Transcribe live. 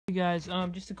Hey guys,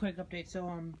 just a quick update. So,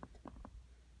 I'm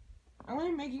gonna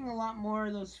be making a lot more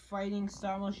of those fighting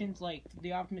stop motions, like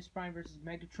the Optimus Prime versus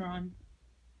Megatron,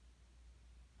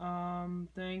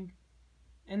 thing.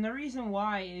 And the reason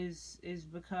why is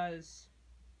because,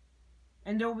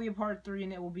 and there will be a part 3,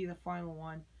 and it will be the final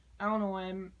one. I don't know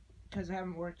when, because I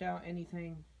haven't worked out any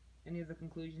of the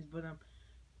conclusions, but,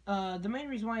 the main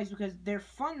reason why is because they're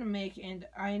fun to make, and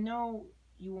I know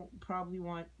you won't probably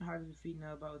want How to Defeat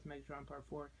Nobot with Megatron Part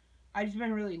 4. I've just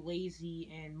been really lazy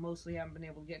and mostly haven't been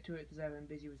able to get to it because I've been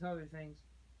busy with other things.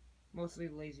 Mostly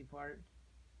the lazy part.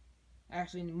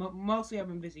 Actually, mostly I've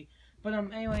been busy. But,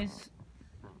 anyways,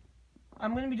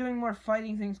 I'm going to be doing more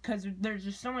fighting things because there's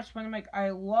just so much fun to make. I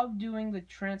love doing the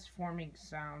transforming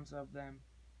sounds of them.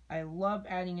 I love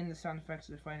adding in the sound effects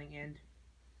of the fighting, and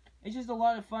it's just a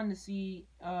lot of fun to see,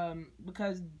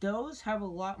 because those have a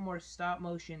lot more stop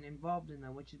motion involved in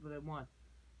them, which is what I want.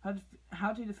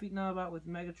 How to Defeat Nobot with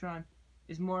Megatron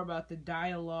is more about the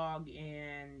dialogue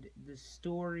and the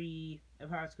story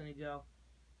of how it's going to go.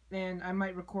 And I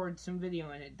might record some video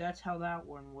in it. That's how that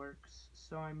one works.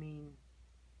 So, I mean,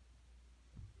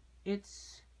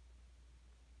 it's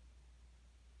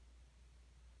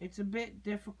a bit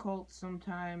difficult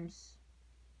sometimes.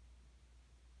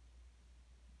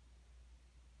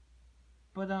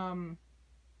 But,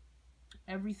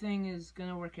 everything is going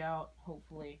to work out,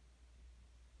 hopefully.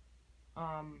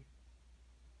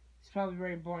 It's probably a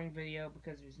very boring video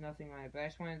because there's nothing on it, but I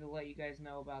just wanted to let you guys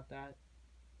know about that.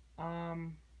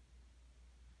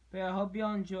 But yeah, I hope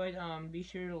y'all enjoyed. Be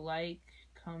sure to like,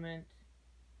 comment,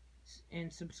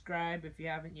 and subscribe if you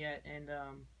haven't yet, and,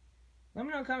 let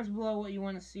me know in the comments below what you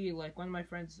want to see. Like, one of my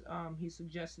friends, he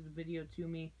suggested a video to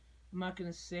me. I'm not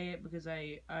gonna say it because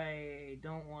I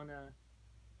don't want to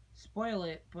spoil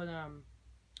it, but,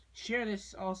 share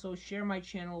this also. Share my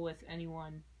channel with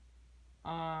anyone,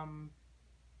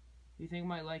 you think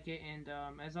might like it, and,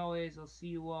 as always, I'll see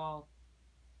you all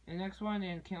in the next one,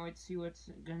 and can't wait to see what's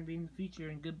going to be in the future,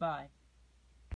 and goodbye.